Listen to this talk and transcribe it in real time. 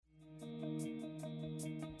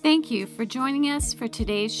Thank you for joining us for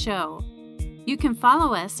today's show. You can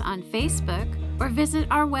follow us on Facebook or visit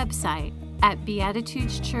our website at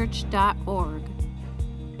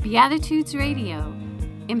beatitudeschurch.org. Beatitudes Radio,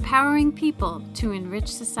 empowering people to enrich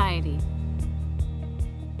society.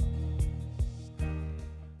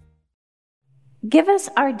 Give us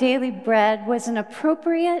our daily bread was an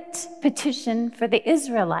appropriate petition for the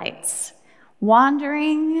Israelites,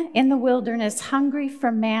 wandering in the wilderness hungry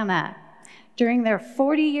for manna during their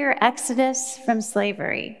 40-year exodus from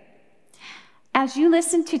slavery. As you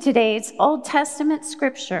listen to today's Old Testament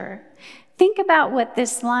scripture, think about what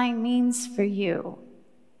this line means for you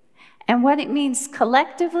and what it means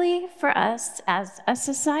collectively for us as a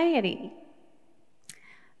society.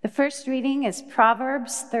 The first reading is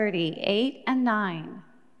Proverbs 30:8 and 9.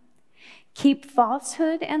 Keep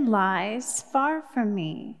falsehood and lies far from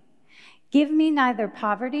me. Give me neither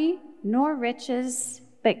poverty nor riches,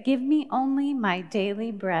 but give me only my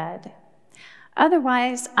daily bread.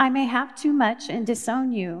 Otherwise, I may have too much and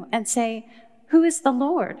disown you and say, who is the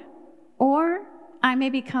Lord? Or I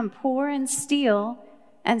may become poor and steal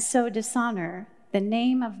and so dishonor the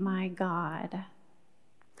name of my God.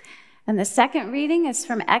 And the second reading is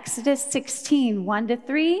from Exodus 16,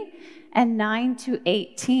 1-3 and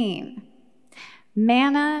 9-18.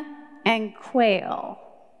 Manna and quail.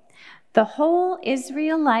 The whole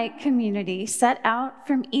Israelite community set out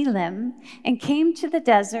from Elim and came to the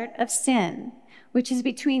desert of Sin, which is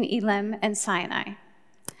between Elim and Sinai,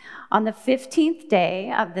 on the 15th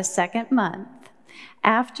day of the second month,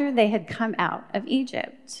 after they had come out of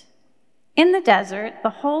Egypt. In the desert, the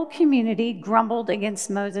whole community grumbled against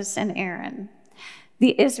Moses and Aaron.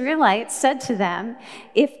 The Israelites said to them,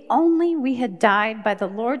 if only we had died by the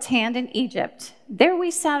Lord's hand in Egypt. There we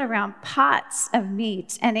sat around pots of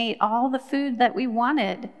meat and ate all the food that we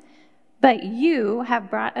wanted. But you have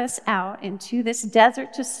brought us out into this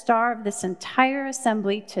desert to starve this entire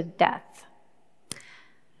assembly to death.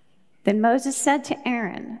 Then Moses said to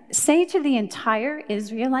Aaron, say to the entire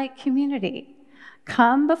Israelite community,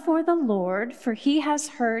 come before the Lord, for he has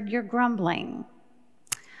heard your grumbling.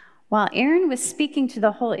 While Aaron was speaking to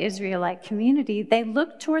the whole Israelite community, they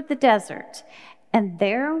looked toward the desert, and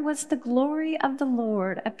there was the glory of the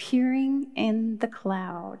Lord appearing in the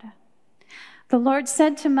cloud. The Lord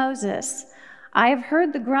said to Moses, I have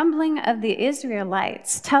heard the grumbling of the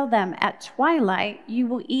Israelites. Tell them, at twilight you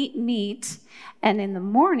will eat meat, and in the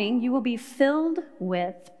morning you will be filled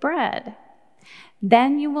with bread.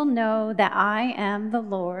 Then you will know that I am the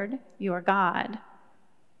Lord your God.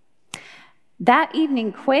 That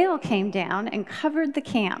evening, quail came down and covered the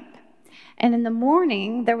camp. And in the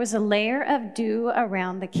morning, there was a layer of dew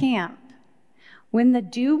around the camp. When the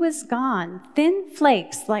dew was gone, thin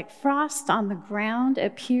flakes like frost on the ground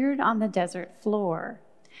appeared on the desert floor.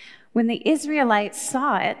 When the Israelites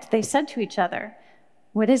saw it, they said to each other,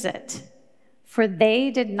 what is it? For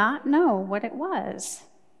they did not know what it was.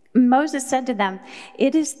 Moses said to them,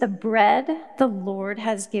 it is the bread the Lord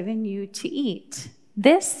has given you to eat.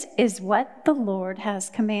 This is what the Lord has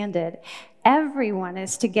commanded. Everyone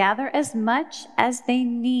is to gather as much as they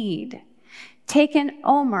need. Take an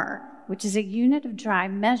omer, which is a unit of dry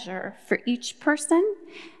measure, for each person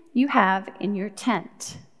you have in your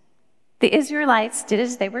tent. The Israelites did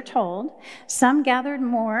as they were told. Some gathered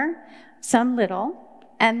more, some little.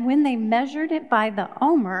 And when they measured it by the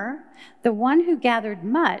omer, the one who gathered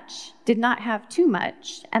much did not have too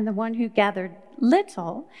much, and the one who gathered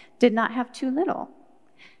little did not have too little.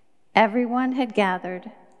 Everyone had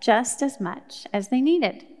gathered just as much as they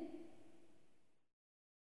needed.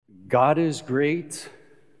 God is great,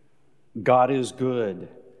 God is good,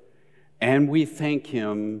 and we thank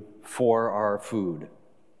him for our food.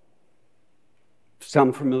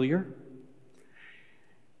 Sound familiar?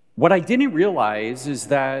 What I didn't realize is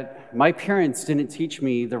that my parents didn't teach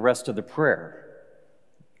me the rest of the prayer.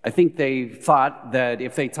 I think they thought that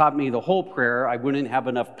if they taught me the whole prayer, I wouldn't have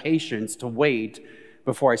enough patience to wait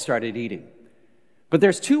before I started eating. But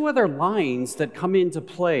there's two other lines that come into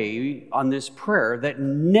play on this prayer that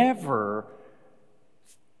never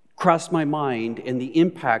crossed my mind and the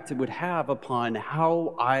impact it would have upon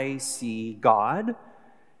how I see God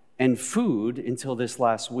and food until this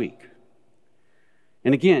last week.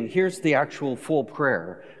 And again, here's the actual full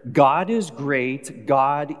prayer. God is great,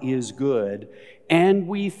 God is good, and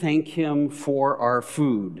we thank him for our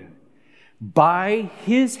food. By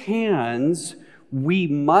his hands we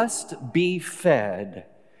must be fed.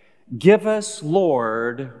 Give us,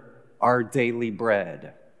 Lord, our daily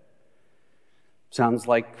bread. Sounds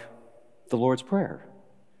like the Lord's Prayer.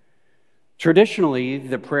 Traditionally,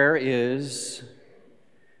 the prayer is,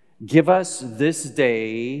 give us this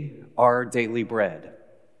day our daily bread.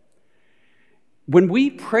 when we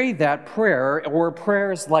pray that prayer or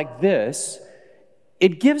prayers like this,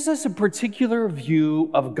 it gives us a particular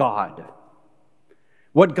view of God,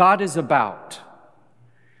 what God is about.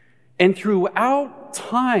 And throughout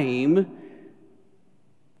time,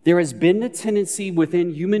 there has been a tendency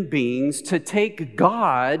within human beings to take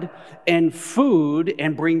God and food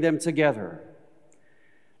and bring them together.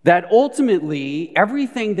 That ultimately,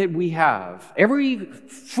 everything that we have, every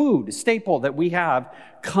food staple that we have,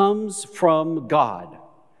 comes from God.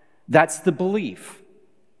 That's the belief.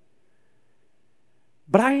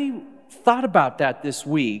 But I thought about that this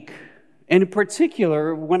week, and in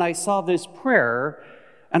particular, when I saw this prayer,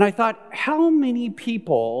 and I thought, how many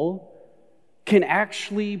people can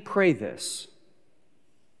actually pray this?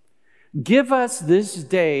 Give us this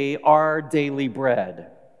day our daily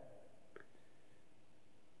bread.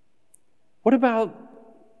 What about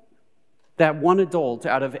that one adult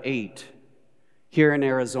out of 8 here in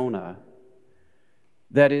Arizona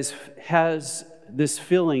that has this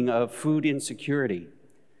feeling of food insecurity,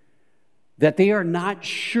 that they are not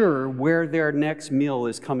sure where their next meal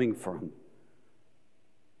is coming from?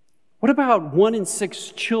 What about 1 in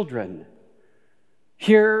 6 children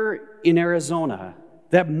here in Arizona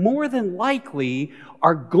that more than likely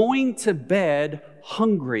are going to bed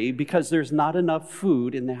hungry because there's not enough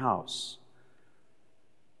food in the house?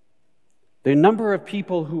 The number of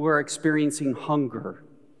people who are experiencing hunger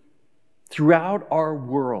throughout our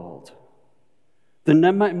world, the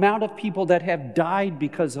amount of people that have died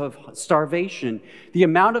because of starvation, the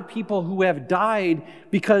amount of people who have died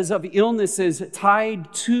because of illnesses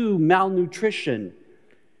tied to malnutrition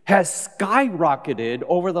has skyrocketed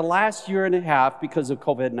over the last year and a half because of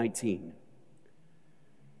COVID-19.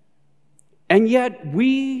 And yet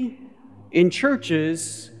we in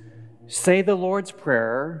churches say the Lord's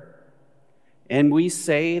Prayer, and we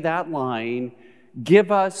say that line, "Give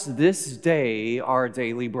us this day our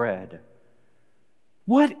daily bread."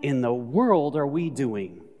 What in the world are we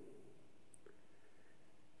doing?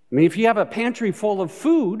 I mean, if you have a pantry full of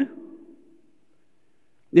food,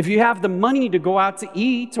 if you have the money to go out to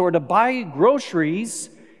eat or to buy groceries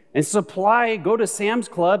and go to Sam's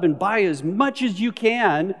Club and buy as much as you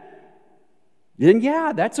can, then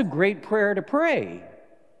yeah, that's a great prayer to pray.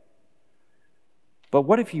 But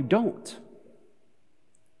what if you don't?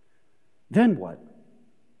 Then what?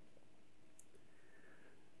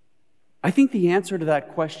 I think the answer to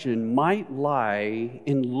that question might lie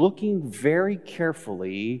in looking very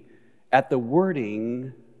carefully at the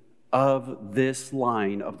wording of this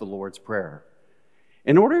line of the Lord's Prayer.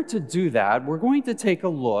 In order to do that, we're going to take a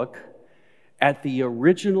look at the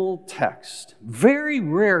original text. Very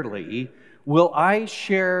rarely will I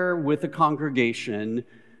share with the congregation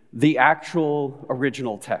the actual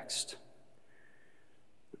original text.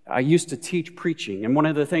 I used to teach preaching, and one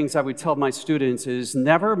of the things I would tell my students is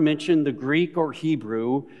never mention the Greek or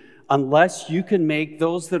Hebrew unless you can make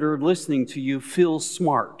those that are listening to you feel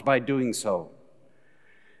smart by doing so.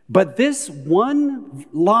 But this one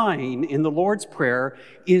line in the Lord's Prayer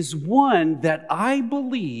is one that I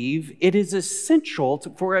believe it is essential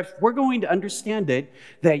for if we're going to understand it,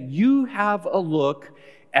 that you have a look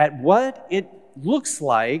at what it looks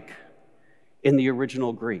like in the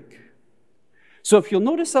original Greek. So if you'll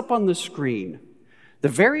notice up on the screen, the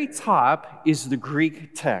very top is the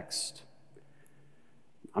Greek text.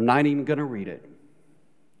 I'm not even going to read it.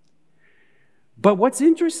 But what's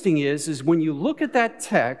interesting is when you look at that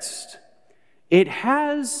text, it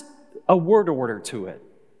has a word order to it.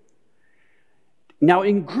 Now,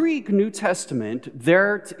 in Greek New Testament,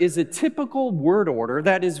 there is a typical word order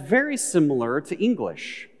that is very similar to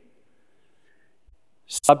English.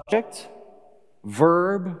 Subject,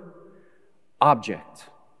 verb, object.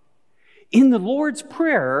 In the Lord's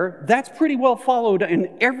Prayer, that's pretty well followed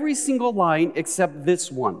in every single line except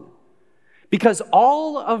this one. Because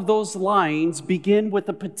all of those lines begin with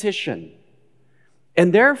a petition.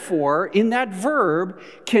 And therefore, in that verb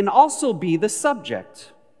can also be the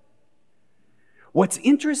subject. What's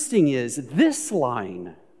interesting is this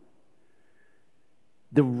line,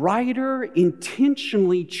 the writer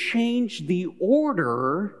intentionally changed the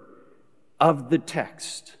order of the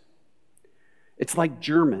text. It's like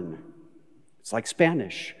German. It's like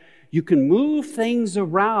Spanish. You can move things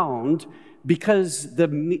around because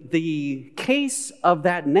the case of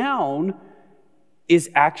that noun is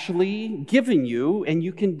actually given you, and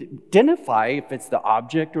you can identify if it's the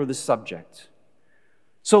object or the subject.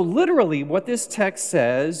 So literally what this text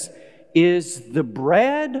says is the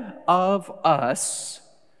bread of us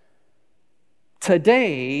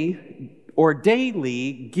today or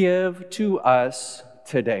daily give to us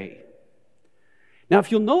today. Now,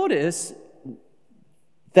 if you'll notice,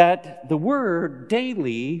 that the word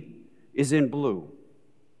daily is in blue.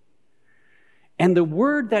 And the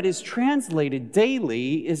word that is translated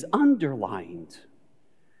daily is underlined.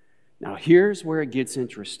 Now, here's where it gets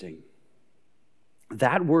interesting.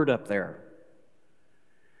 That word up there,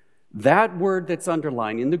 that word that's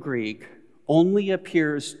underlined in the Greek only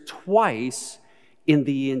appears twice in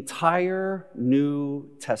the entire New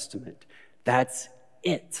Testament. That's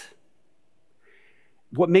it.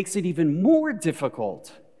 What makes it even more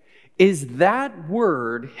difficult is that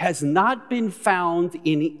word has not been found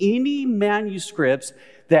in any manuscripts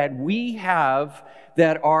that we have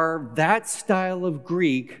that are that style of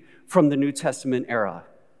Greek from the New Testament era.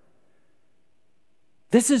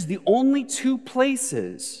 This is the only two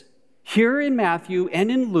places here in Matthew and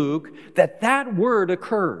in Luke that word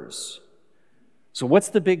occurs. So what's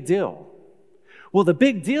the big deal? Well, the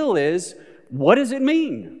big deal is, what does it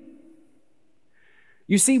mean?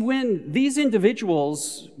 You see, when these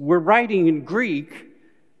individuals were writing in Greek,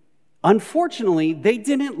 unfortunately, they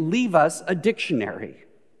didn't leave us a dictionary.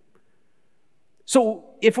 So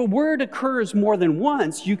if a word occurs more than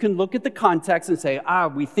once, you can look at the context and say,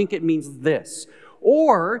 we think it means this.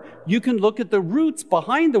 Or you can look at the roots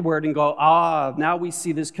behind the word and go, now we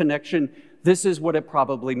see this connection. This is what it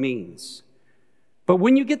probably means. But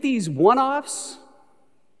when you get these one-offs,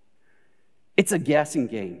 it's a guessing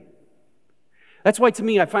game. That's why, to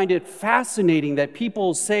me, I find it fascinating that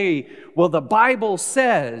people say, well, the Bible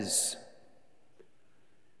says,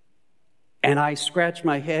 and I scratch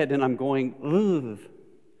my head and I'm going, ugh,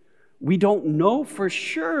 we don't know for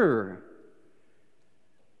sure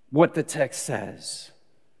what the text says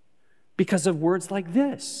because of words like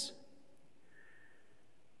this.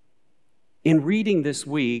 In reading this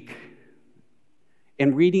week,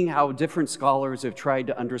 and reading how different scholars have tried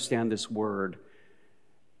to understand this word,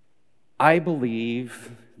 I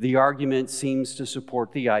believe the argument seems to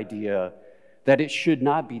support the idea that it should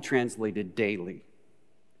not be translated daily.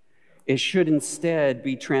 It should instead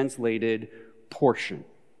be translated portion.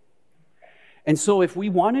 And so if we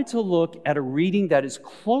wanted to look at a reading that is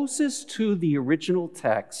closest to the original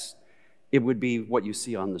text, it would be what you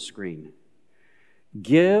see on the screen.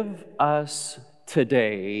 Give us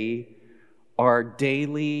today our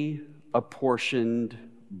daily apportioned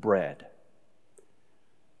bread.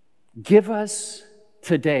 Give us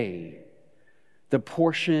today the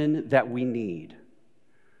portion that we need.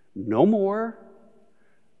 No more,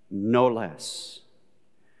 no less.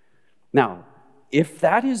 Now, if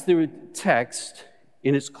that is the text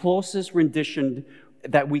in its closest rendition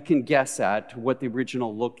that we can guess at what the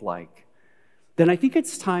original looked like, then I think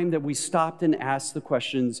it's time that we stopped and asked the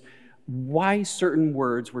questions why certain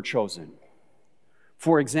words were chosen.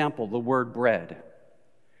 For example, the word bread.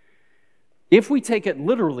 If we take it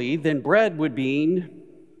literally, then bread would mean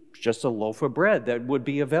just a loaf of bread that would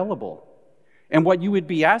be available. And what you would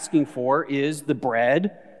be asking for is the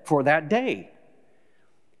bread for that day.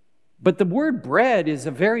 But the word bread is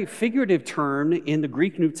a very figurative term in the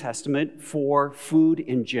Greek New Testament for food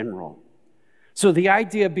in general. So the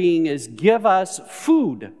idea being is give us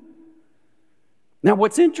food. Now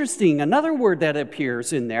what's interesting, another word that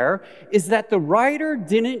appears in there is that the writer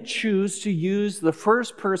didn't choose to use the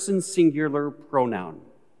first person singular pronoun.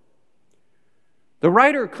 The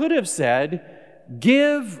writer could have said,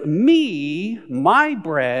 give me my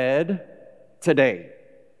bread today.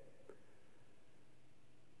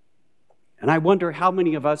 And I wonder how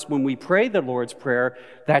many of us, when we pray the Lord's Prayer,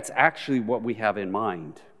 that's actually what we have in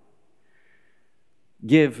mind.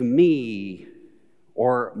 Give me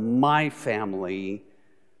or my family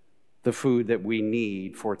the food that we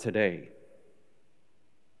need for today.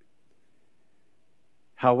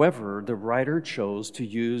 However, the writer chose to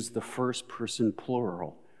use the first person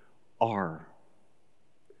plural, our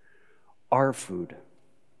food.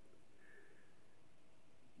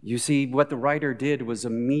 You see, what the writer did was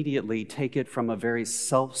immediately take it from a very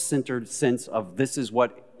self-centered sense of this is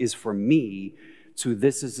what is for me to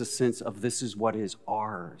this is a sense of this is what is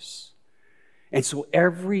ours. And so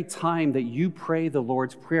every time that you pray the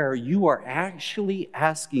Lord's Prayer, you are actually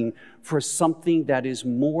asking for something that is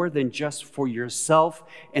more than just for yourself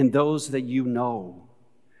and those that you know.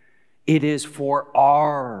 It is for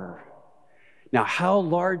our. Now, how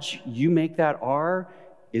large you make that R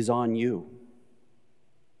is on you.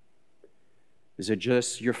 Is it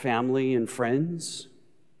just your family and friends?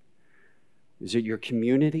 Is it your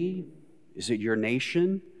community? Is it your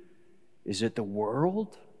nation? Is it the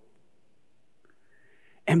world?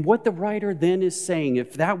 And what the writer then is saying,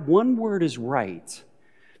 if that one word is right,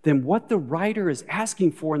 then what the writer is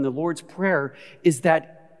asking for in the Lord's Prayer is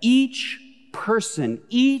that each person,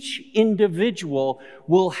 each individual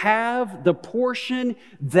will have the portion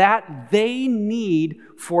that they need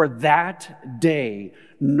for that day.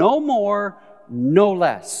 No more, no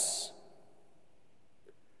less.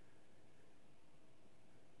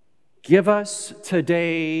 Give us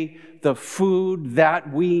today the food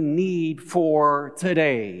that we need for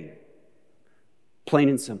today. Plain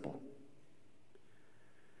and simple.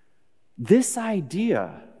 This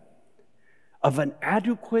idea of an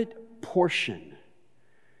adequate portion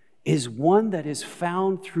is one that is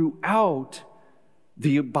found throughout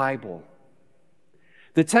the Bible.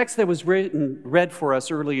 The text that was read for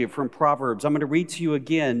us earlier from Proverbs, I'm going to read to you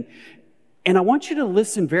again, and I want you to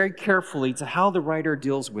listen very carefully to how the writer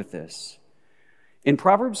deals with this. In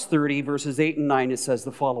Proverbs 30, verses 8 and 9, it says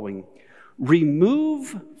the following: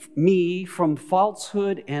 "Remove me from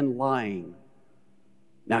falsehood and lying."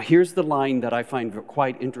 Now, here's the line that I find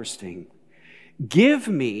quite interesting. "Give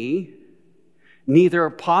me neither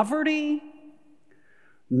poverty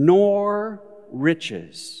nor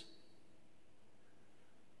riches."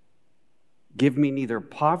 Give me neither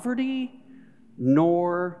poverty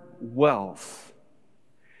nor wealth.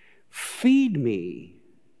 Feed me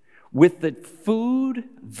with the food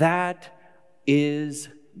that is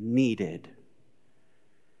needed.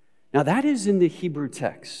 Now, that is in the Hebrew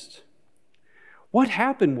text. What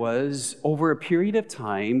happened was, over a period of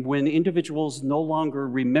time, when individuals no longer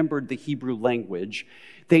remembered the Hebrew language,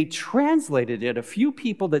 they translated it, a few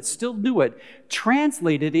people that still knew it,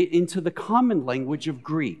 translated it into the common language of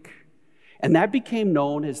Greek. And that became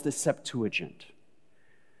known as the Septuagint.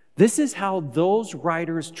 This is how those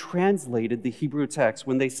writers translated the Hebrew text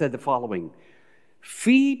when they said the following: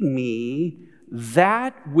 "Feed me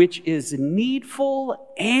that which is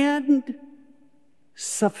needful and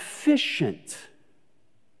sufficient."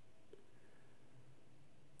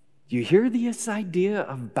 You hear this idea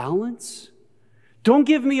of balance? Don't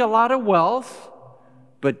give me a lot of wealth,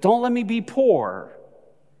 but don't let me be poor.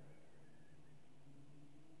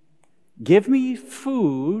 Give me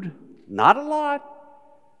food, not a lot,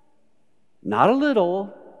 not a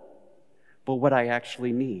little, but what I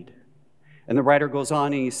actually need. And the writer goes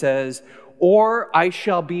on and he says, "Or I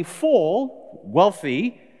shall be full,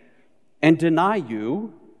 wealthy, and deny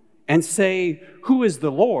you, and say, 'Who is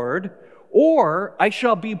the Lord?' Or I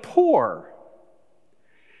shall be poor,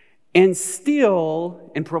 and steal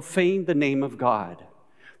and profane the name of God."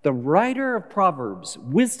 The writer of Proverbs,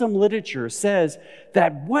 wisdom literature, says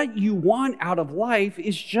that what you want out of life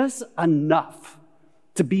is just enough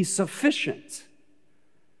to be sufficient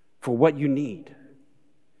for what you need.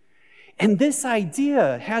 And this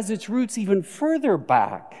idea has its roots even further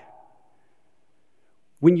back.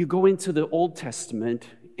 When you go into the Old Testament,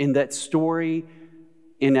 in that story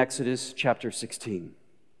in Exodus chapter 16.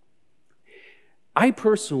 I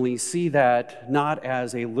personally see that not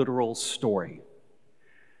as a literal story.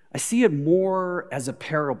 I see it more as a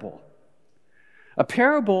parable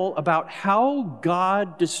about how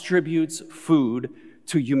God distributes food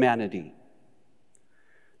to humanity.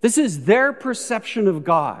 This is their perception of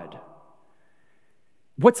God.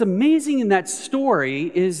 What's amazing in that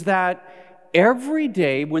story is that every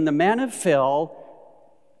day when the manna fell,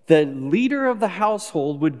 the leader of the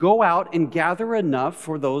household would go out and gather enough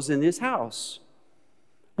for those in his house.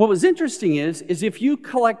 What was interesting is if you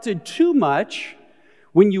collected too much,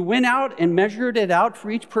 when you went out and measured it out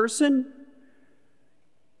for each person,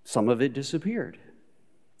 some of it disappeared.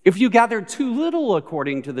 If you gathered too little,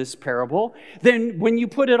 according to this parable, then when you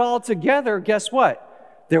put it all together, guess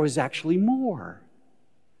what? There was actually more.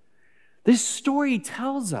 This story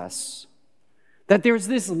tells us that there's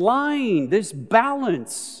this line, this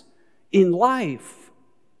balance in life.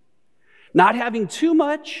 Not having too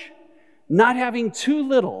much, not having too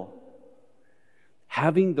little,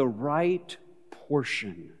 having the right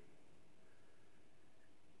portion.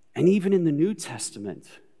 And even in the New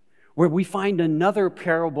Testament, where we find another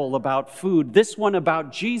parable about food, this one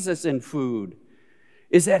about Jesus and food,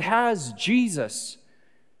 is it has Jesus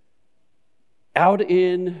out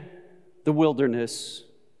in the wilderness,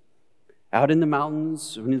 out in the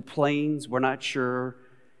mountains, in the plains, we're not sure.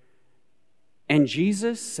 And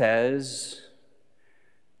Jesus says,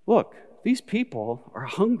 "Look, these people are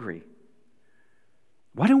hungry.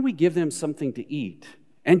 Why don't we give them something to eat?"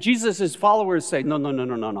 And Jesus' followers say,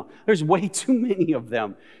 No. There's way too many of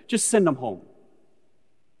them. Just send them home.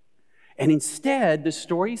 And instead, the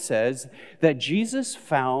story says that Jesus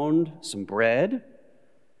found some bread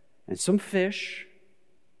and some fish.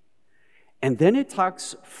 And then it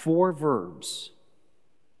talks 4 verbs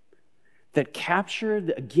that capture,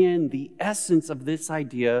 again, the essence of this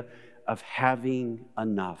idea of having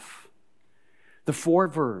enough. The 4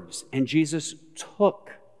 verbs. And Jesus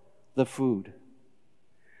took the food.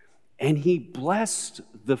 And he blessed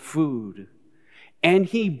the food. And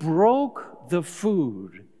he broke the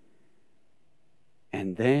food.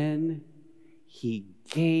 And then he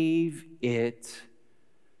gave it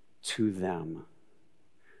to them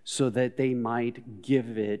so that they might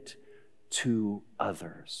give it to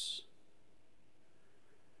others.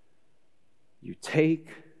 You take,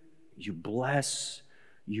 you bless,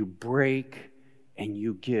 you break, and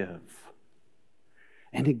you give.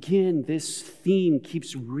 And again, this theme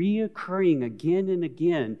keeps reoccurring again and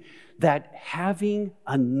again, that having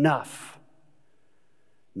enough,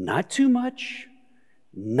 not too much,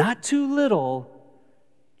 not too little,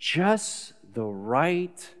 just the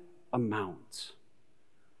right amount.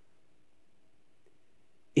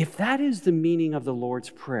 If that is the meaning of the Lord's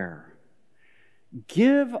Prayer,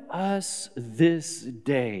 give us this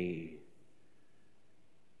day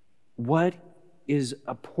what is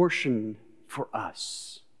a portion for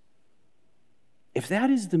us. If that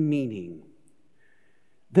is the meaning,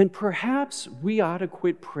 then perhaps we ought to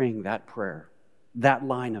quit praying that prayer, that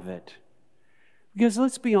line of it. Because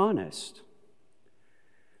let's be honest,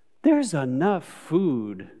 there's enough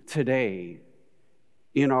food today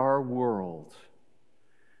in our world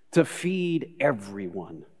to feed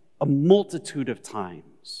everyone a multitude of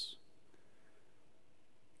times.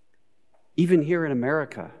 Even here in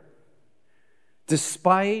America,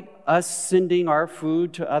 despite us sending our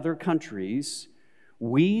food to other countries,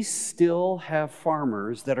 we still have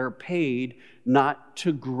farmers that are paid not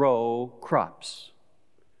to grow crops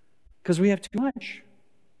because we have too much.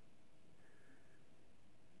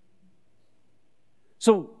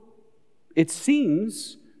 So it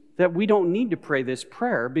seems that we don't need to pray this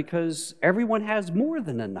prayer because everyone has more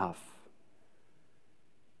than enough.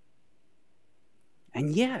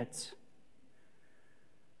 And yet,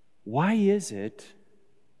 why is it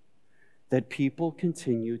that people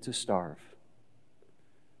continue to starve?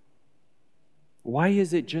 Why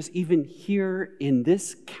is it just even here in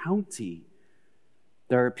this county,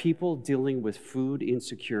 there are people dealing with food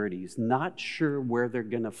insecurities, not sure where they're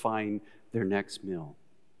going to find their next meal?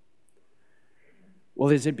 Well,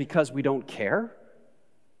 is it because we don't care?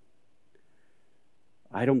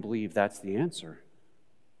 I don't believe that's the answer.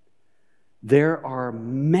 There are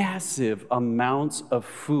massive amounts of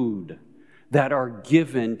food that are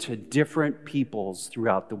given to different peoples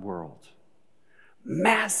throughout the world.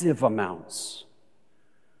 Massive amounts.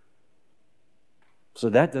 So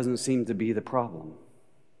that doesn't seem to be the problem.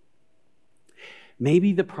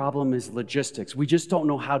 Maybe the problem is logistics. We just don't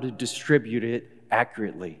know how to distribute it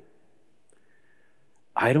accurately.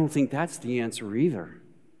 I don't think that's the answer either.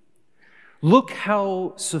 Look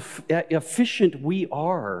how efficient we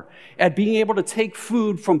are at being able to take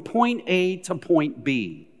food from point A to point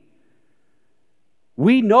B.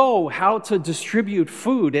 We know how to distribute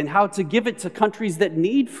food and how to give it to countries that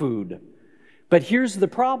need food. But here's the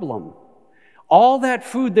problem. All that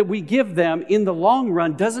food that we give them in the long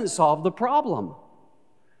run doesn't solve the problem.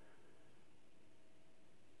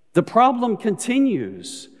 The problem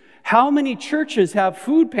continues. How many churches have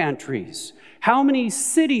food pantries? How many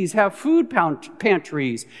cities have food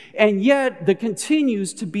pantries? And yet there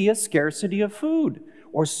continues to be a scarcity of food,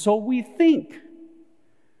 or so we think.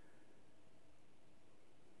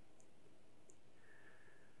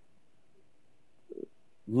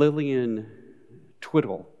 Lillian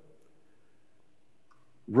Twiddle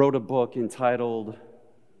wrote a book entitled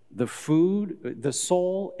The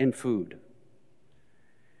Soul and Food.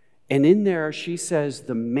 And in there, she says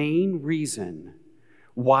the main reason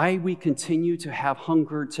why we continue to have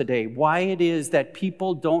hunger today, why it is that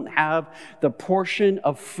people don't have the portion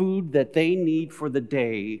of food that they need for the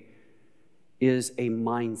day, is a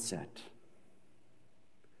mindset.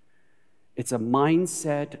 It's a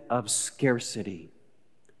mindset of scarcity.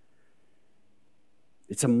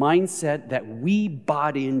 It's a mindset that we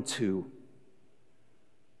bought into.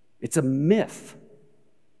 It's a myth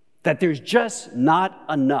that there's just not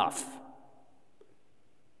enough.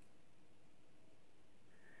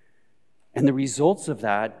 And the results of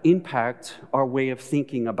that impact our way of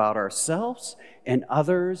thinking about ourselves and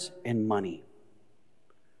others and money.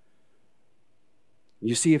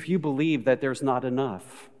 You see, if you believe that there's not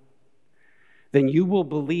enough, then you will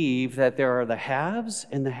believe that there are the haves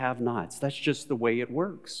and the have-nots. That's just the way it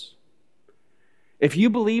works. If you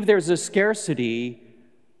believe there's a scarcity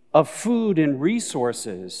of food and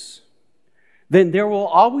resources, then there will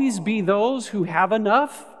always be those who have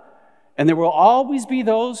enough, and there will always be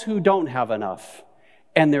those who don't have enough.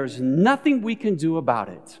 And there's nothing we can do about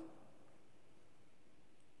it.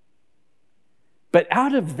 But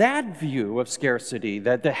out of that view of scarcity,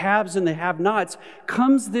 that the haves and the have-nots,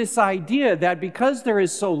 comes this idea that because there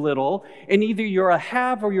is so little, and either you're a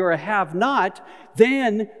have or you're a have-not,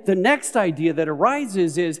 then the next idea that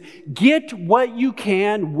arises is get what you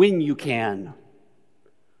can when you can.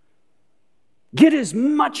 Get as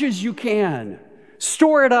much as you can.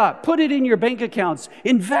 Store it up. Put it in your bank accounts.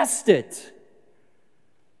 Invest it.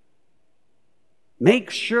 Make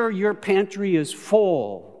sure your pantry is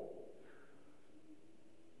full.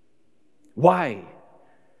 Why?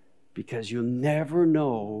 Because you'll never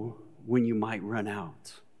know when you might run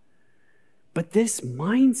out. But this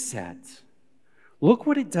mindset, look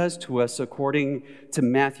what it does to us according to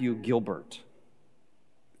Matthew Gilbert.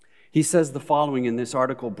 He says the following in this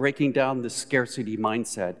article, breaking down the scarcity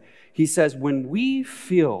mindset. He says, when we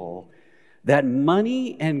feel that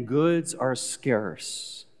money and goods are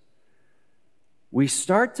scarce, we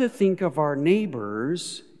start to think of our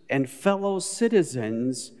neighbors and fellow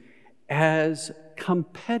citizens as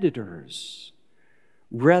competitors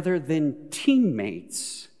rather than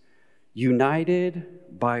teammates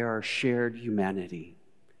united by our shared humanity.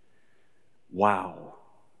 Wow.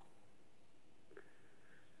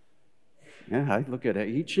 Yeah, I look at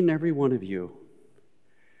each and every one of you.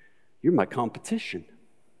 You're my competition.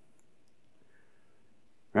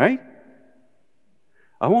 Right?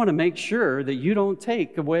 I want to make sure that you don't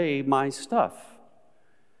take away my stuff.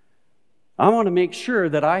 I want to make sure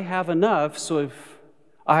that I have enough so if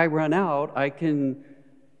I run out,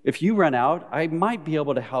 if you run out, I might be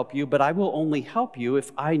able to help you, but I will only help you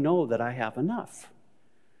if I know that I have enough.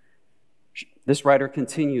 This writer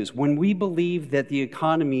continues, when we believe that the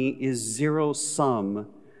economy is zero-sum,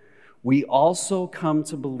 we also come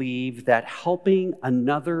to believe that helping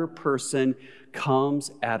another person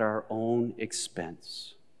comes at our own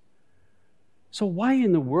expense. So why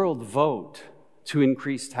in the world vote to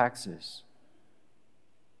increase taxes?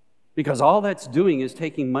 Because all that's doing is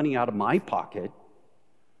taking money out of my pocket.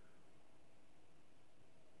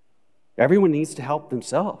 Everyone needs to help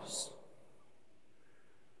themselves.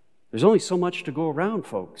 There's only so much to go around,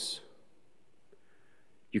 folks.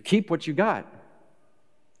 You keep what you got.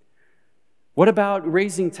 What about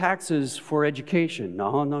raising taxes for education?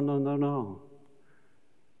 No.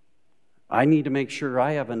 I need to make sure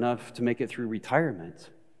I have enough to make it through retirement.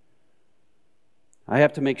 I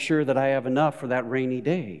have to make sure that I have enough for that rainy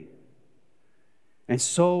day. And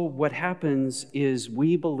so what happens is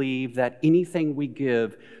we believe that anything we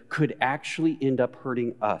give could actually end up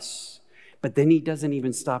hurting us. But then he doesn't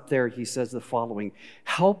even stop there. He says the following,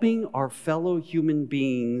 helping our fellow human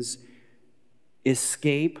beings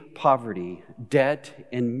escape poverty, debt,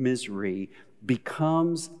 and misery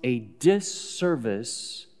becomes a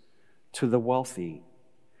disservice to the wealthy,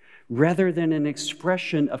 rather than an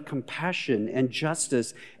expression of compassion and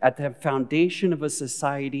justice at the foundation of a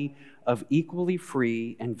society of equally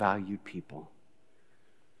free and valued people.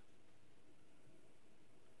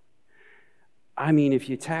 I mean, if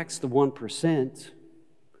you tax the 1%,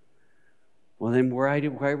 well, then why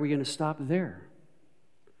are we going to stop there?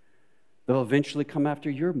 They'll eventually come after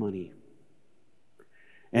your money,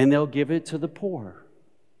 and they'll give it to the poor.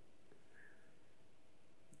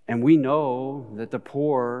 And we know that the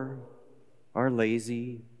poor are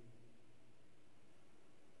lazy.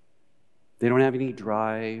 They don't have any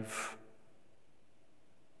drive.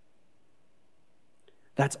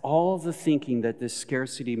 That's all the thinking that this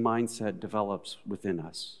scarcity mindset develops within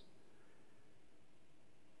us.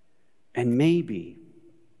 And maybe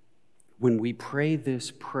when we pray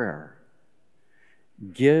this prayer,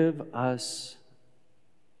 give us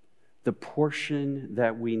the portion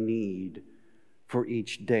that we need for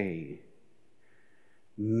each day,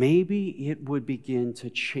 maybe it would begin to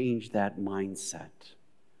change that mindset.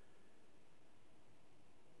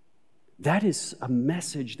 That is a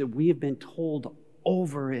message that we have been told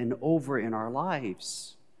over and over in our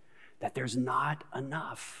lives, that there's not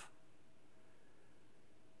enough.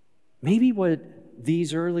 Maybe what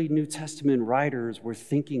these early New Testament writers were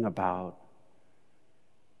thinking about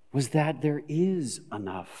was that there is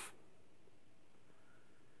enough.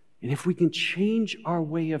 And if we can change our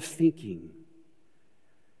way of thinking,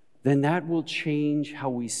 then that will change how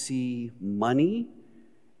we see money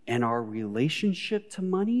and our relationship to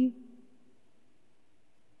money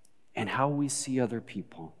and how we see other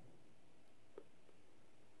people.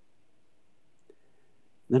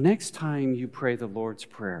 The next time you pray the Lord's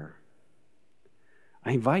Prayer,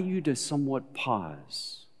 I invite you to somewhat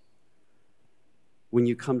pause when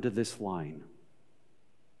you come to this line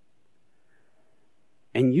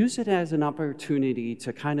and use it as an opportunity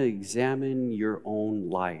to kind of examine your own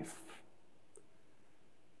life.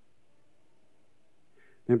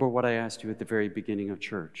 Remember what I asked you at the very beginning of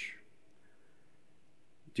church.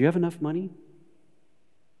 Do you have enough money?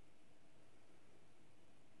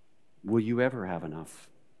 Will you ever have enough?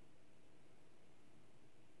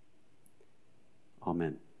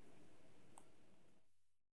 Amen.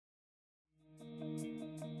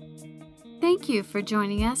 Thank you for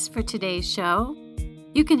joining us for today's show.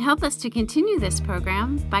 You can help us to continue this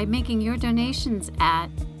program by making your donations at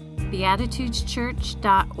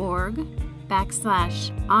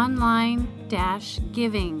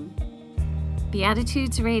beatitudeschurch.org/online-giving.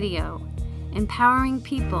 Beatitudes Radio, empowering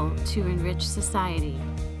people to enrich society.